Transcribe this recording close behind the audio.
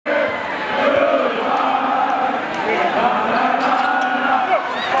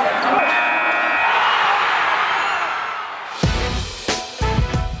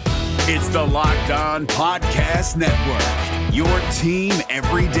Locked On Podcast Network, your team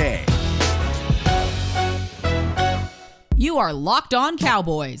every day. You are Locked On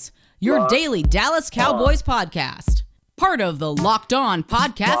Cowboys, your daily Dallas Cowboys podcast. Part of the Locked On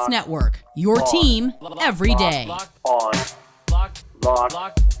Podcast Network, your team every day. Locked On. Locked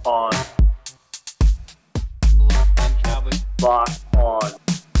On. Locked On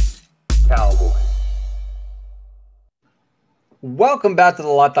Cowboys. Welcome back to the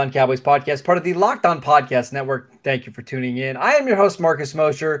Locked On Cowboys podcast, part of the Locked On Podcast Network. Thank you for tuning in. I am your host, Marcus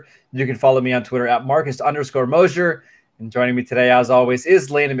Mosher. You can follow me on Twitter at Marcus_Mosher. And joining me today, as always, is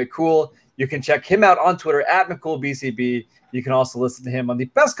Landon McCool. You can check him out on Twitter at McCoolBCB. You can also listen to him on the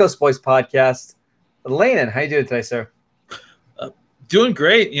Best Coast Boys podcast. Landon, how you doing today, sir? Doing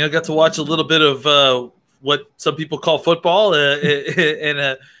great. Got to watch a little bit of what some people call football in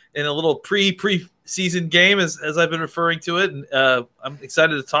a little preseason game, as I've been referring to it. And I'm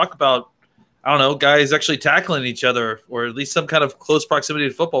excited to talk about, guys actually tackling each other, or at least some kind of close proximity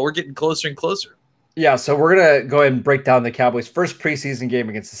to football. We're getting closer and closer. Yeah, so we're going to go ahead and break down the Cowboys' first preseason game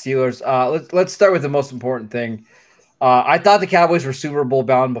against the Steelers. Let's start with the most important thing. I thought the Cowboys were Super Bowl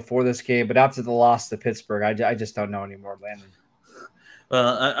bound before this game, but after the loss to Pittsburgh, I just don't know anymore, Landon.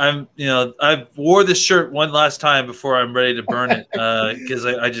 I wore this shirt one last time before I'm ready to burn it, because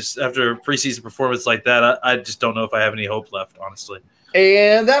I just, after a preseason performance like that, I just don't know if I have any hope left, honestly.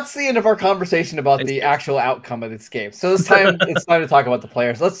 And that's the end of our conversation about the actual outcome of this game. So it's time to talk about the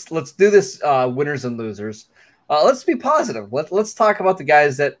players. Let's do this winners and losers. Let's be positive. Let's talk about the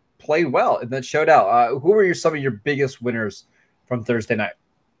guys that played well and that showed out. Who were some of your biggest winners from Thursday night?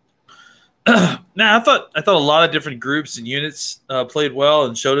 I thought a lot of different groups and units played well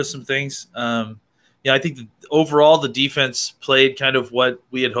and showed us some things. I think that overall the defense played kind of what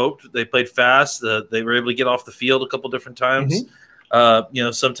we had hoped. They played fast. They were able to get off the field a couple different times.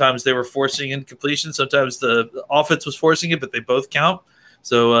 Mm-hmm. Sometimes they were forcing incompletion. Sometimes the offense was forcing it, but they both count.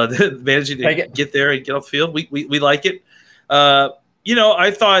 So managing to get there and get off the field, we like it.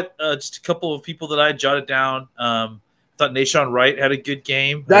 I thought just a couple of people that I jotted down. I thought Nahshon Wright had a good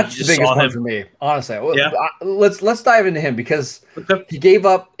game. That's the biggest one for me, honestly. Yeah. Let's dive into him, because he gave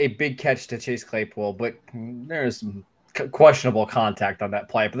up a big catch to Chase Claypool, but there's some questionable contact on that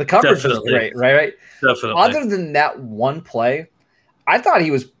play. But the coverage was great, right? Definitely. Other than that one play, I thought he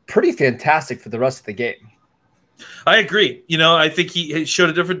was pretty fantastic for the rest of the game. I agree. I think he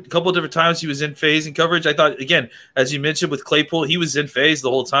showed a couple of different times he was in phase and coverage. I thought, again, as you mentioned with Claypool, he was in phase the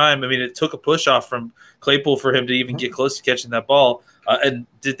whole time. I mean, it took a push off from Claypool for him to even get close to catching that ball. And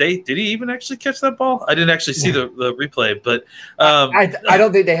did he even actually catch that ball? I didn't actually see the replay, but I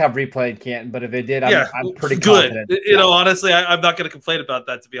don't think they have replay in Canton. But if they did, I'm pretty good. Confident. Honestly, I'm not going to complain about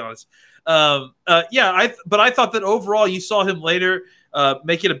that, to be honest. But I thought that overall, you saw him later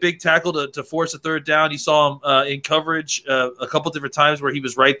making a big tackle to force a third down. You saw him in coverage a couple different times where he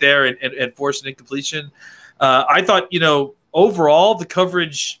was right there and forced an incompletion. I thought, overall, the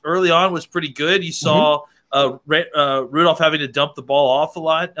coverage early on was pretty good. You saw Rudolph having to dump the ball off a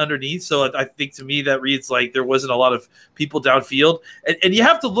lot underneath. So I think, to me, that reads like there wasn't a lot of people downfield. And you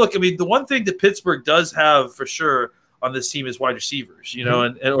have to look. I mean, the one thing that Pittsburgh does have for sure on this team is wide receivers,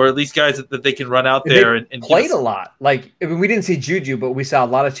 or at least guys that they can run out there and played a lot. Like, I mean, we didn't see Juju, but we saw a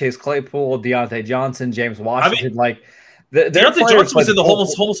lot of Chase Claypool, Deontay Johnson, James Washington. Deontay Johnson was in the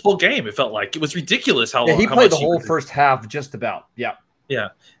almost whole game. It felt like it was ridiculous how he played the whole first half, just about. Yeah.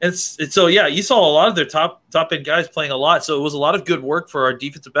 And so you saw a lot of their top end guys playing a lot. So it was a lot of good work for our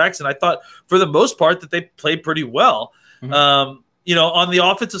defensive backs, and I thought for the most part that they played pretty well. Mm-hmm. On the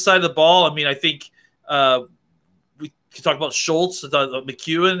offensive side of the ball, I mean, I think. We could talk about Schultz.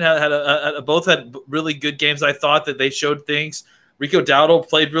 McEwen both had really good games. I thought that they showed things. Rico Dowdle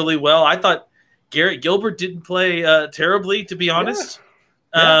played really well. I thought Garrett Gilbert didn't play terribly, to be honest.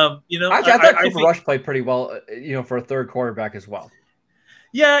 Yeah. I thought Cooper Rush played pretty well, for a third quarterback as well.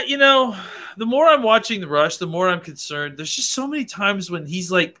 Yeah, the more I'm watching the Rush, the more I'm concerned. There's just so many times when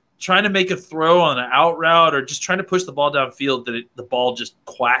he's like trying to make a throw on an out route or just trying to push the ball downfield that the ball just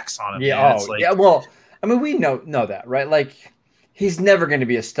quacks on him. Yeah, well, I mean, we know that, right? Like, he's never going to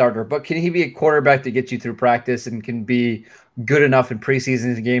be a starter, but can he be a quarterback that gets you through practice and can be good enough in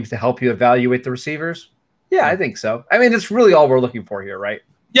preseason games to help you evaluate the receivers? Yeah, I think so. I mean, that's really all we're looking for here, right?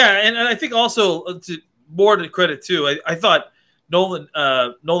 Yeah, and I think also, more to credit, too, I thought Nolan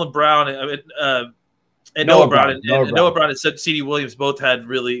Brown and Noah Brown and C.D. Williams both had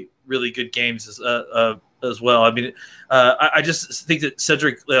really, really good games as well. I mean, I just think that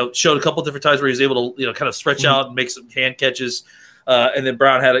Cedric showed a couple different times where he was able to, kind of stretch out and make some hand catches. And then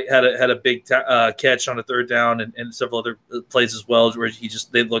Brown had a big catch on a third down and several other plays as well, where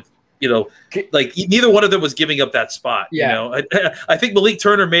they looked like neither one of them was giving up that spot. Yeah. I think Malik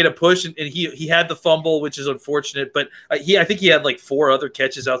Turner made a push and he had the fumble, which is unfortunate, but I think he had like 4 other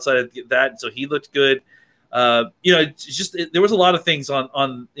catches outside of that, so he looked good. It's just there was a lot of things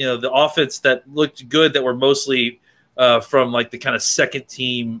on the offense that looked good that were mostly from like the kind of second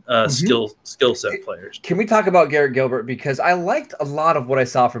team skill set players. Can we talk about Garrett Gilbert? Because I liked a lot of what I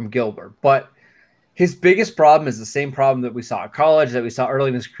saw from Gilbert, but his biggest problem is the same problem that we saw in college, that we saw early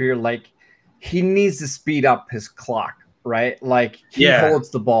in his career. Like, he needs to speed up his clock, right? Like, he holds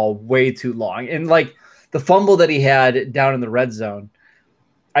the ball way too long. And like the fumble that he had down in the red zone,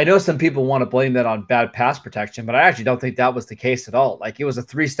 I know some people want to blame that on bad pass protection, but I actually don't think that was the case at all. Like, it was a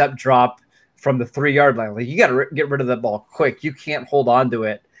 3-step drop from the 3-yard line. Like, you got to get rid of that ball quick. You can't hold on to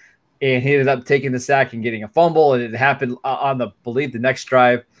it. And he ended up taking the sack and getting a fumble, and it happened on the next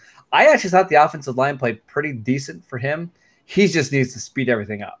drive. I actually thought the offensive line played pretty decent for him. He just needs to speed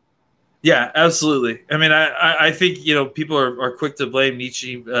everything up. Yeah, absolutely. I mean, I think people are quick to blame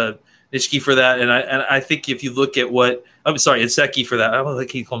Nitschke for that, and I think if you look at what Nsekhe for that. I don't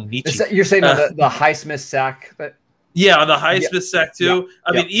think he called him Nitschke. You're saying the Highsmith sack, but yeah, on the Highsmith sack too.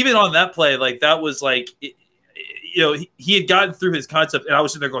 I mean, even on that play, like that was like, he had gotten through his concept, and I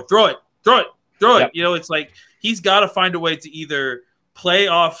was sitting there going, throw it. Yep. It's like he's got to find a way to either play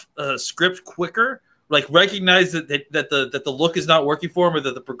off script quicker, like recognize that the look is not working for him, or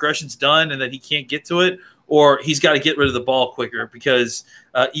that the progression's done and that he can't get to it, or he's got to get rid of the ball quicker, because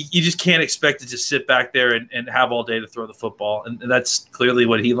you just can't expect to just sit back there and have all day to throw the football. And that's clearly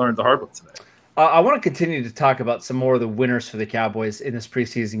what he learned the hard way today. I want to continue to talk about some more of the winners for the Cowboys in this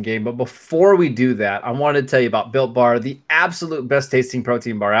preseason game. But before we do that, I wanted to tell you about Built Bar, the absolute best tasting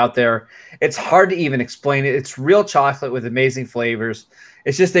protein bar out there. It's hard to even explain it. It's real chocolate with amazing flavors.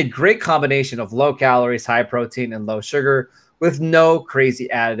 It's just a great combination of low calories, high protein, and low sugar with no crazy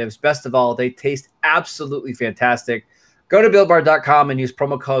additives. Best of all, they taste absolutely fantastic. Go to BuiltBar.com and use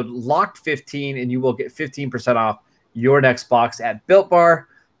promo code LOCKED15 and you will get 15% off your next box at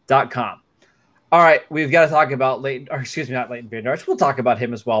BuiltBar.com. All right, we've got to talk about Leighton, or excuse me, not Leighton Vander Esch. We'll talk about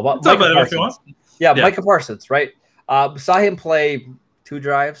him as well. But Micah Parsons. Yeah, Micah Parsons, right? Saw him play 2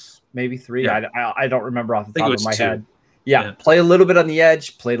 drives, maybe 3. Yeah. I don't remember off the top of my 2. head. Yeah, play a little bit on the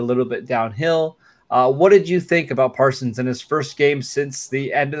edge, played a little bit downhill. What did you think about Parsons in his first game since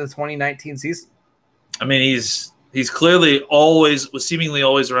the end of the 2019 season? I mean, he's clearly seemingly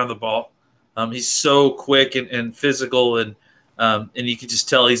always around the ball. He's so quick and physical, and you can just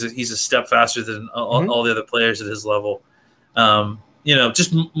tell he's a step faster than all the other players at his level.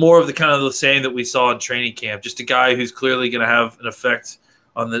 Just more of the kind of the same that we saw in training camp. Just a guy who's clearly going to have an effect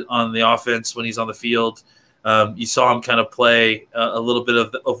on the offense when he's on the field. You saw him kind of play a little bit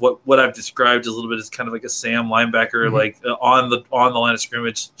of what I've described a little bit as kind of like a Sam linebacker, like on the line of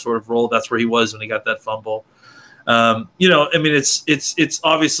scrimmage sort of role. That's where he was when he got that fumble. I mean, it's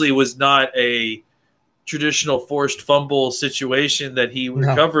obviously was not a traditional forced fumble situation that he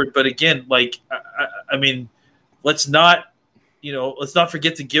recovered, but again, like I mean, let's not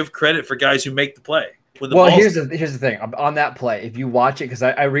forget to give credit for guys who make the play. Here's the thing on that play. If you watch it, because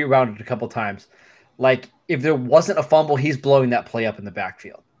I rewound it a couple times, like if there wasn't a fumble, he's blowing that play up in the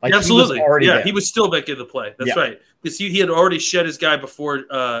backfield. Like, absolutely, he was still making the play. That's right, because he had already shed his guy before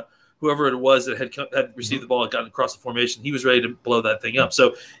whoever it was that had received the ball and gotten across the formation. He was ready to blow that thing up.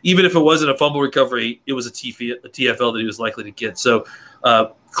 So even if it wasn't a fumble recovery, it was a TFL that he was likely to get. So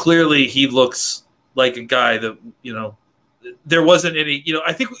clearly he looks like a guy that, there wasn't any,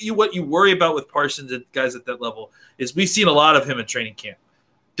 I think what you worry about with Parsons and guys at that level is we've seen a lot of him in training camp.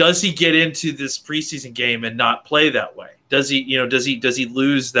 Does he get into this preseason game and not play that way? Does he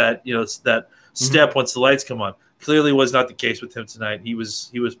lose that, that step once the lights come on? Clearly was not the case with him tonight. He was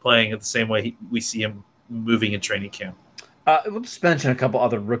playing the same way we see him moving in training camp. We'll just mention a couple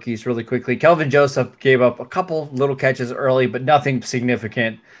other rookies really quickly. Kelvin Joseph gave up a couple little catches early, but nothing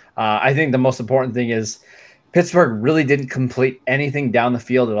significant. I think the most important thing is Pittsburgh really didn't complete anything down the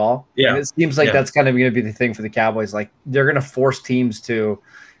field at all. Yeah, and it seems like that's kind of going to be the thing for the Cowboys. Like, they're going to force teams to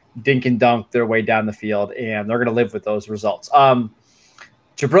dink and dunk their way down the field, and they're going to live with those results.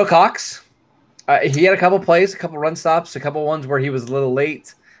 Jabril Cox. He had a couple plays, a couple run stops, a couple ones where he was a little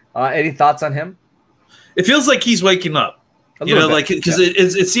late. Any thoughts on him? It feels like he's waking up, because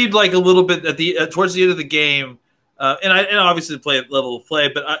it seemed like a little bit at towards the end of the game, and obviously the level of play,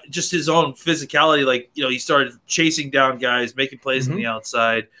 but just his own physicality. Like, he started chasing down guys, making plays on the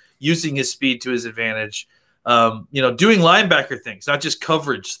outside, using his speed to his advantage. Doing linebacker things, not just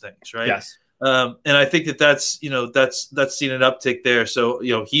coverage things, right? Yes. And I think that's seen an uptick there. So,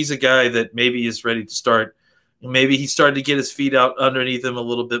 he's a guy that maybe is ready to start maybe he started to get his feet out underneath him a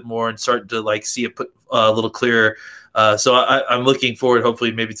little bit more and starting to like see it put a little clearer. So I'm looking forward,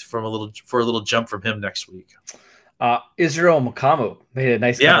 hopefully, maybe for a little jump from him next week. Israel Makamu made a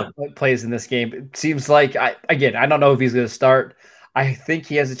nice couple of plays in this game. It seems like I don't know if he's going to start. I think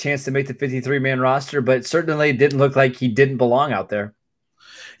he has a chance to make the 53-man roster, but it certainly didn't look like he didn't belong out there.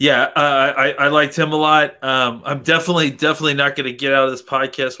 Yeah, I liked him a lot. I'm definitely not going to get out of this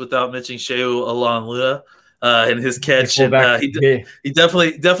podcast without mentioning Sheu Alon-Lua and his catch. And, he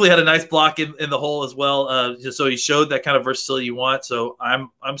definitely had a nice block in the hole as well. Just so he showed that kind of versatility you want. So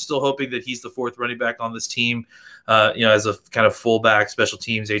I'm still hoping that he's the fourth running back on this team. As a kind of fullback, special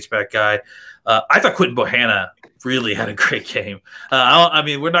teams, H-back guy. I thought Quentin Bohanna really had a great game. I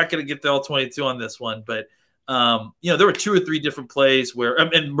mean, we're not going to get the all 22 on this one, but there were 2 or 3 different plays where,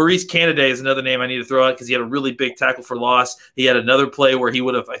 and Maurice Canaday is another name I need to throw out because he had a really big tackle for loss. He had another play where he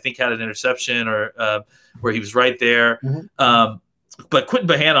would have, I think, had an interception or where he was right there. Mm-hmm. But Quentin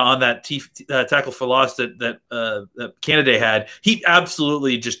Bohanna on that tackle for loss that Canaday had, he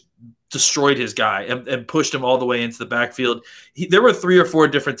absolutely just destroyed his guy and pushed him all the way into the backfield. There were 3 or 4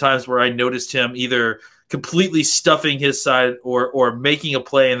 different times where I noticed him either completely stuffing his side or making a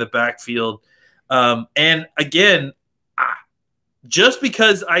play in the backfield. And again, just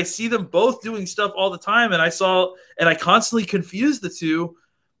because I see them both doing stuff all the time and I constantly confuse the two,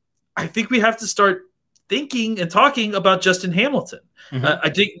 I think we have to start thinking and talking about Justin Hamilton. Mm-hmm. I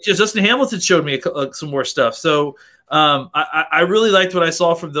think Justin Hamilton showed me some more stuff. So I really liked what I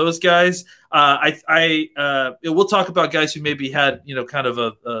saw from those guys. We'll talk about guys who maybe had, kind of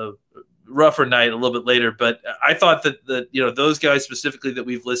a rougher night a little bit later, but I thought that those guys specifically that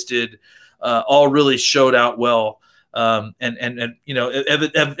we've listed all really showed out well, and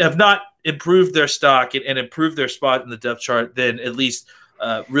have not improved their stock and improved their spot in the depth chart, then at least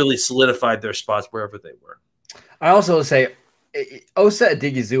really solidified their spots wherever they were. I also would say Osa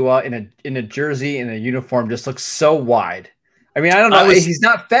Odigizua in a jersey and a uniform just looks so wide. I mean, I don't know. He's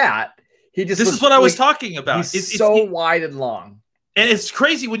not fat. This is what I was talking about. He's so wide and long. And it's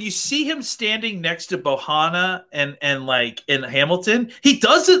crazy when you see him standing next to Bohanna and Hamilton, he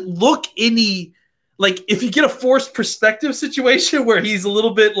doesn't look any like if you get a forced perspective situation where he's a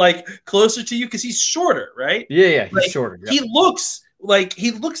little bit like closer to you because he's shorter, right? Yeah, he's shorter. Yeah. He looks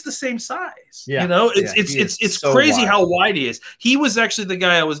the same size. Yeah. It's so crazy how wide he is. He was actually the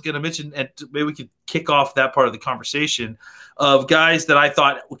guy I was going to mention, and maybe we could kick off that part of the conversation of guys that I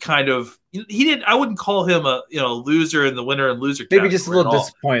thought kind of I wouldn't call him a loser in the winner and loser. Maybe just a little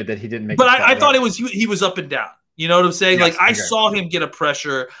disappointed that he didn't make. But I thought he was up and down. You know what I'm saying? Yes, I saw him get a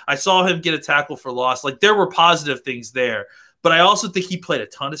pressure. I saw him get a tackle for loss. Like there were positive things there. But I also think he played a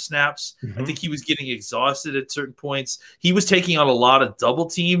ton of snaps. Mm-hmm. I think he was getting exhausted at certain points. He was taking on a lot of double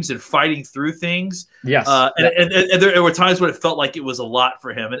teams and fighting through things. Yes. And there were times when it felt like it was a lot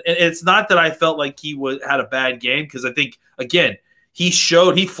for him. And it's not that I felt like he had a bad game because I think, again, he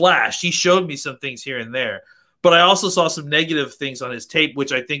flashed. He showed me some things here and there. But I also saw some negative things on his tape,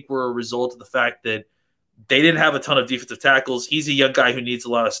 which I think were a result of the fact that they didn't have a ton of defensive tackles. He's a young guy who needs a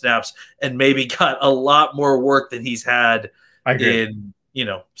lot of snaps and maybe got a lot more work than he's had in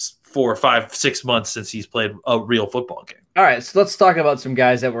 4, 5, 6 months since he's played a real football game. All right, so let's talk about some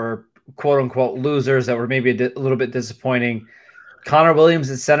guys that were quote unquote losers that were maybe a little bit disappointing. Connor Williams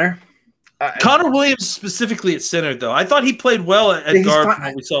at center. Connor Williams specifically at center, though. I thought he played well at guard from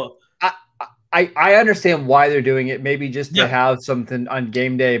what we saw. I understand why they're doing it, maybe just to have something on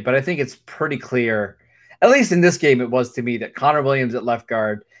game day, but I think it's pretty clear, at least in this game it was to me, that Connor Williams at left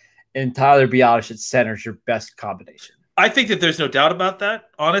guard and Tyler Biadasz at center is your best combination. I think that there's no doubt about that.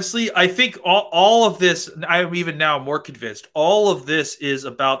 Honestly, I think all of this, I'm even now more convinced, all of this is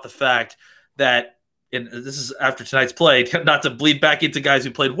about the fact that, and this is after tonight's play, not to bleed back into guys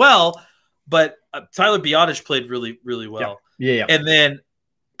who played well, but Tyler Biadasz played really, really well. Yeah. And then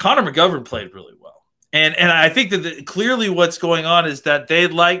Connor McGovern played really well. And I think that clearly what's going on is that they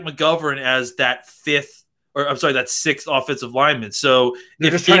like McGovern as that sixth offensive lineman. So they're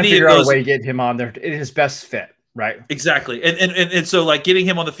just trying to figure out a way to get him on there in his best fit. Right. Exactly. And so like getting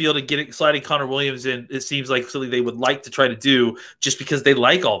him on the field and sliding Connor Williams in, it seems like something they would like to try to do just because they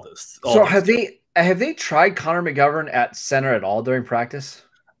like all this. Have they tried Connor McGovern at center at all during practice?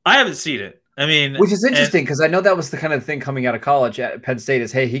 I haven't seen it. I mean, which is interesting because I know that was the kind of thing coming out of college at Penn State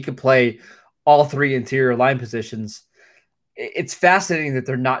is, hey, he could play all 3 interior line positions. It's fascinating that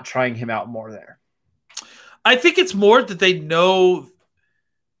they're not trying him out more there. I think it's more that they know.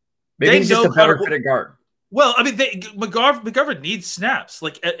 Maybe he's just a better fitted guard. Well, I mean, McGovern needs snaps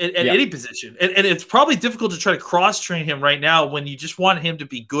like at any position, and it's probably difficult to try to cross train him right now when you just want him to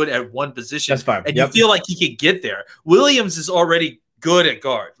be good at one position. That's fine. And you feel like he can get there. Williams is already good at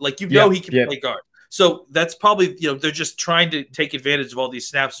guard, like he can play guard. So that's probably they're just trying to take advantage of all these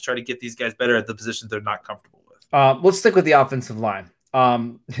snaps to try to get these guys better at the positions they're not comfortable with. Let's stick with the offensive line.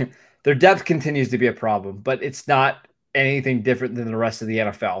 Their depth continues to be a problem, but it's not anything different than the rest of the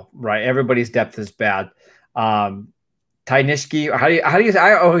NFL, right? Everybody's depth is bad. Tynishki, how do you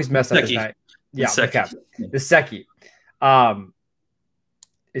I always mess up his name. Yeah, Gesicki.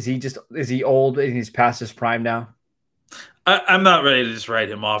 Is he old and he's past his prime now? I'm not ready to just write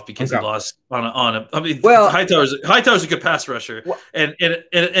him off because he lost on him. I mean, Hightower's a good pass rusher, and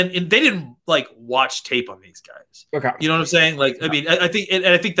they didn't like watch tape on these guys. Okay, you know what I'm saying? Like, I mean, I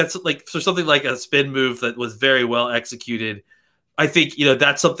think that's like for something like a spin move that was very well executed. I think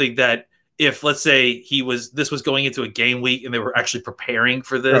that's something that if let's say this was going into a game week and they were actually preparing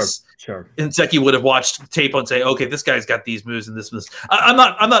for this, sure. Gesicki would have watched tape and say, okay, this guy's got these moves and this moves. I'm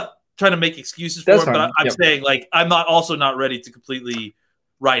not trying to make excuses for him, but I'm saying like I'm not ready to completely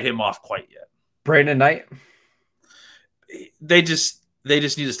write him off quite yet. Brandon Knight, they just need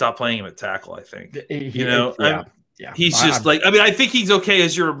to stop playing him at tackle. I think he's just I think he's okay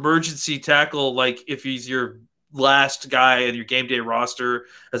as your emergency tackle. Like if he's your last guy in your game day roster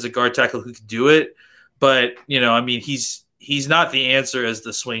as a guard tackle who can do it, but he's not the answer as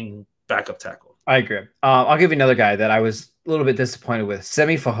the swing backup tackle. I agree. I'll give you another guy that I was a little bit disappointed with,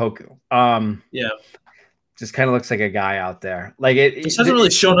 Semi Fehoko. Just kind of looks like a guy out there. Like it just hasn't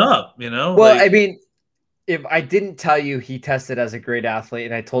really shown up, Well, I mean, if I didn't tell you he tested as a great athlete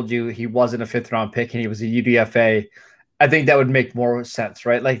and I told you he wasn't a 5th round pick and he was a UDFA, I think that would make more sense,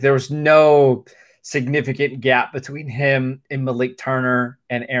 right? Like there was no significant gap between him and Malik Turner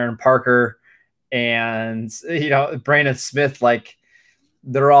and Aaron Parker and Brandon Smith. Like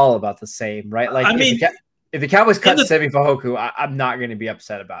they're all about the same, right? Like if the Cowboys cut Semi Fehoko, I'm not going to be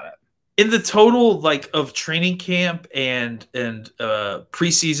upset about it. In the total of training camp and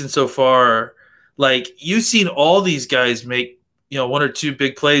preseason so far, like you've seen all these guys make 1 or 2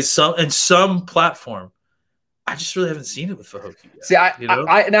 big plays, some platform. I just really haven't seen it with Fehoko yet. See,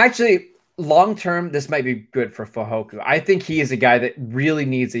 and actually long term, this might be good for Fehoko. I think he is a guy that really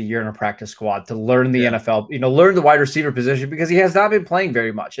needs a year in a practice squad to learn the NFL, learn the wide receiver position because he has not been playing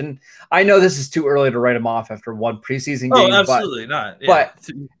very much. And I know this is too early to write him off after one preseason game. Oh, absolutely not. Yeah. But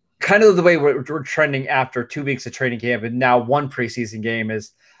kind of the way we're trending after 2 weeks of training camp and now one preseason game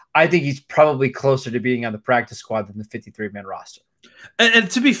is I think he's probably closer to being on the practice squad than the 53-man roster. And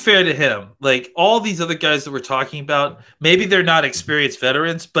to be fair to him, like all these other guys that we're talking about, maybe they're not experienced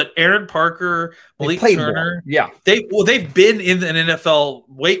veterans, but Aaron Parker, Malik Turner, they've been in an NFL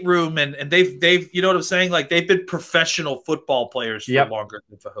weight room and they've you know what I'm saying? Like they've been professional football players for longer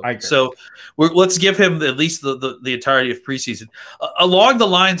than Fehoko. So let's give him at least the entirety of preseason. Along the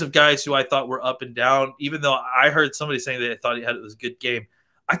lines of guys who I thought were up and down, even though I heard somebody saying that they thought it was a good game,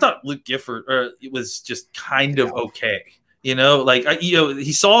 I thought Luke Gifford it was just kind of okay.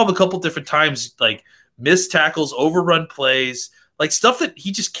 He saw him a couple different times, like missed tackles, overrun plays, like stuff that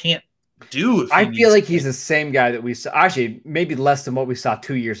he just can't do. I feel like he's the same guy that we saw, actually, maybe less than what we saw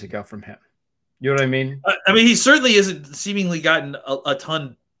 2 years ago from him. You know what I mean? I mean, he certainly isn't seemingly gotten a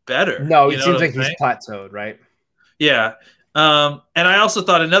ton better. No, it seems like he's plateaued, right? Yeah. And I also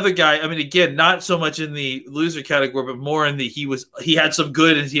thought another guy, I mean, again, not so much in the loser category, but more in the he had some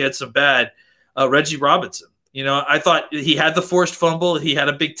good and he had some bad. Reggie Robinson. I thought he had the forced fumble. He had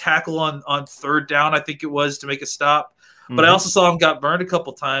a big tackle on 3rd down, I think it was, to make a stop. But I also saw him got burned a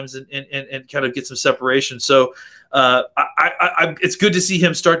couple times and kind of get some separation. So it's good to see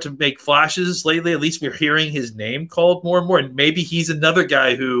him start to make flashes lately. At least we're hearing his name called more and more. And maybe he's another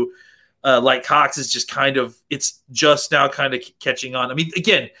guy who, like Cox, is just it's just now kind of catching on. I mean,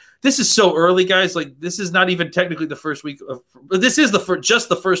 again, this is so early, guys. Like this is not even technically the first week of. This is just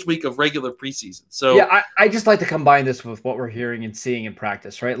the first week of regular preseason. So yeah, I just like to combine this with what we're hearing and seeing in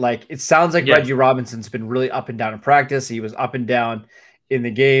practice, right? Like it sounds like Reggie Robinson's been really up and down in practice. He was up and down in the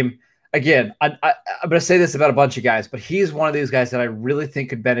game. Again, I'm going to say this about a bunch of guys, but he's one of these guys that I really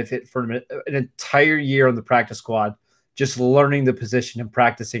think could benefit from an entire year on the practice squad, just learning the position and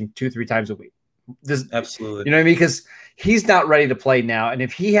practicing 2-3 times a week. Absolutely. You know what I mean? Because he's not ready to play now. And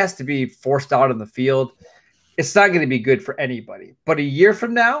if he has to be forced out on the field, it's not going to be good for anybody. But a year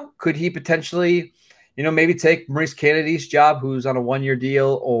from now, could he potentially, maybe take Maurice Kennedy's job, who's on a 1-year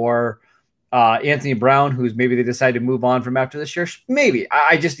deal, or Anthony Brown, who's maybe they decide to move on from after this year? Maybe.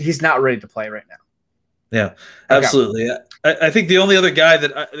 He's not ready to play right now. Yeah, absolutely. Okay. I think the only other guy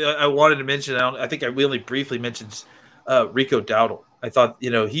that I wanted to mention, I think I really briefly mentioned Rico Dowdle. I thought,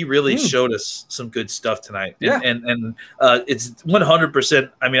 he really showed us some good stuff tonight. And it's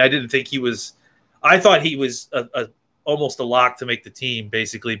 100%. I mean, I didn't think he was – I thought he was almost a lock to make the team,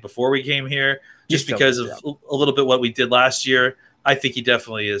 basically, before we came here, just because of a little bit what we did last year. I think he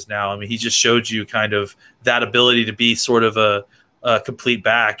definitely is now. I mean, he just showed you kind of that ability to be sort of a complete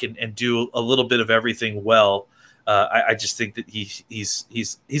back and do a little bit of everything well. I just think that he's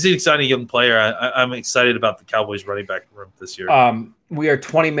an exciting young player. I'm excited about the Cowboys running back room this year. We are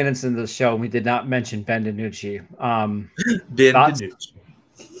 20 minutes into the show, and we did not mention Ben DiNucci. Ben DiNucci.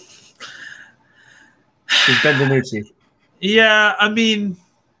 Who's Ben DiNucci? Yeah, I mean,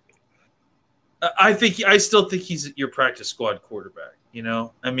 I still think he's your practice squad quarterback.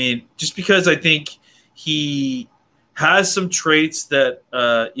 I mean, just because I think he has some traits that,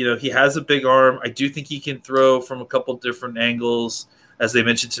 he has a big arm. I do think he can throw from a couple different angles, as they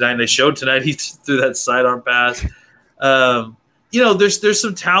mentioned tonight. And they showed tonight he threw that sidearm pass. There's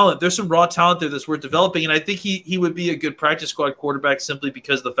some talent. There's some raw talent there that's worth developing. And I think he would be a good practice squad quarterback simply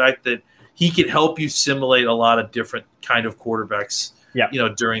because of the fact that he can help you simulate a lot of different kind of quarterbacks,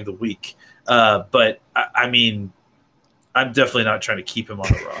 during the week. But, I mean, I'm definitely not trying to keep him on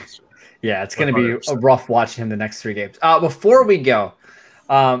the roster. Yeah, it's going to be a rough watching him the next 3 games. Before we go,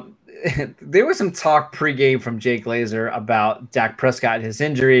 there was some talk pregame from Jay Glazer about Dak Prescott and his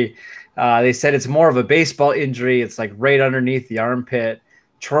injury. They said it's more of a baseball injury. It's like right underneath the armpit.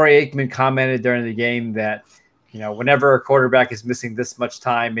 Troy Aikman commented during the game that, whenever a quarterback is missing this much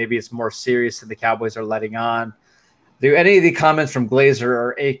time, maybe it's more serious than the Cowboys are letting on. Do any of the comments from Glazer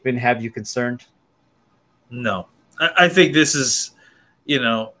or Aikman have you concerned? No. I think this is,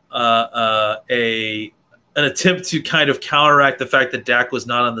 an attempt to kind of counteract the fact that Dak was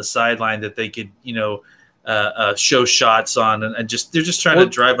not on the sideline, that they could, show shots on, and they're just trying to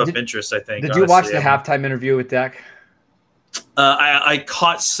drive up interest. I think. Did you watch the halftime interview with Dak? I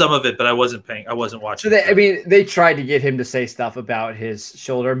caught some of it, but I wasn't watching. So they tried to get him to say stuff about his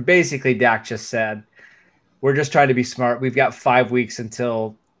shoulder, and basically Dak just said, "We're just trying to be smart. We've got 5 weeks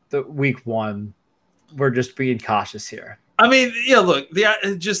until week 1. We're just being cautious here." I mean, look,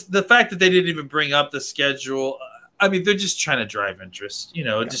 just the fact that they didn't even bring up the schedule. I mean, they're just trying to drive interest,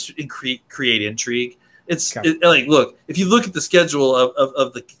 just create intrigue. Look, if you look at the schedule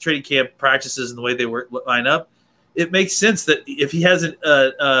of the training camp practices and the way they line up, it makes sense that if he has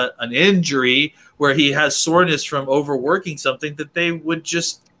an injury where he has soreness from overworking something, that they would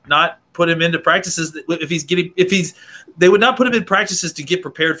just not put him into practices. They would not put him in practices to get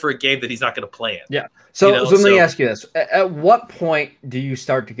prepared for a game that he's not going to play in. Yeah. So let me ask you this. At what point do you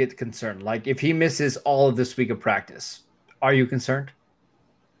start to get concerned? Like if he misses all of this week of practice, are you concerned?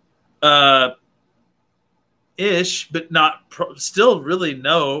 Ish, but still really,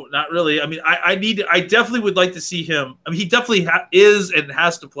 no, not really. I mean, I definitely would like to see him. I mean, he definitely is and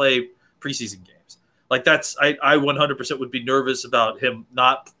has to play preseason games. Like I 100% would be nervous about him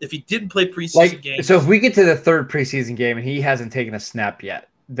if he didn't play preseason games. So if we get to the 3rd preseason game and he hasn't taken a snap yet,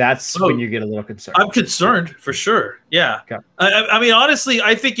 that's when you get a little concerned. I'm concerned for sure. Yeah. Okay. I mean, honestly,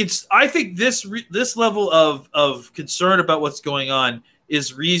 I think this level of concern about what's going on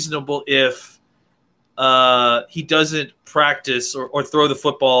is reasonable if he doesn't practice or throw the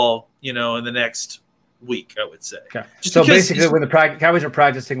football, in the next week, I would say. Okay. So basically when the Cowboys are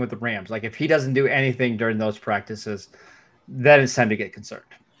practicing with the Rams, like if he doesn't do anything during those practices, then it's time to get concerned.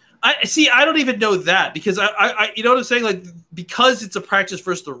 I don't even know that because I you know what I'm saying? Like, because it's a practice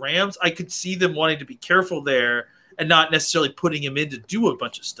versus the Rams, I could see them wanting to be careful there and not necessarily putting him in to do a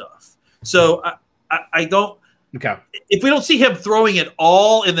bunch of stuff. So I don't. Okay. If we don't see him throwing it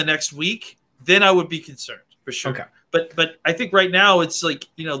all in the next week, then I would be concerned for sure. Okay. But I think right now it's like,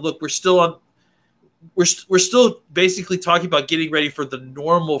 look, we're still basically talking about getting ready for the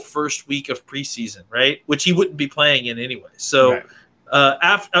normal first week of preseason, right? Which he wouldn't be playing in anyway. So. Right.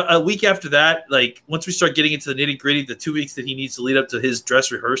 After a week after that, like once we start getting into the nitty gritty, the 2 weeks that he needs to lead up to his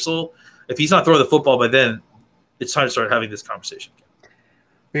dress rehearsal, if he's not throwing the football by then, it's time to start having this conversation again.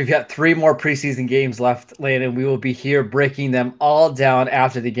 We've got 3 more preseason games left, Landon. We will be here breaking them all down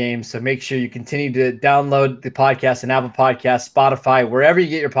after the game. So make sure you continue to download the podcast and Apple Podcasts, Spotify, wherever you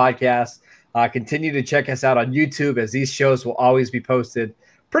get your podcasts. Continue to check us out on YouTube, as these shows will always be posted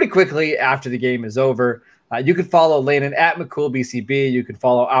pretty quickly after the game is over. You can follow Landon at McCool BCB. You can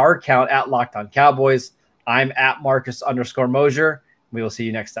follow our account at Locked On Cowboys. I'm at Marcus_Mosher. We will see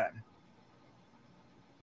you next time.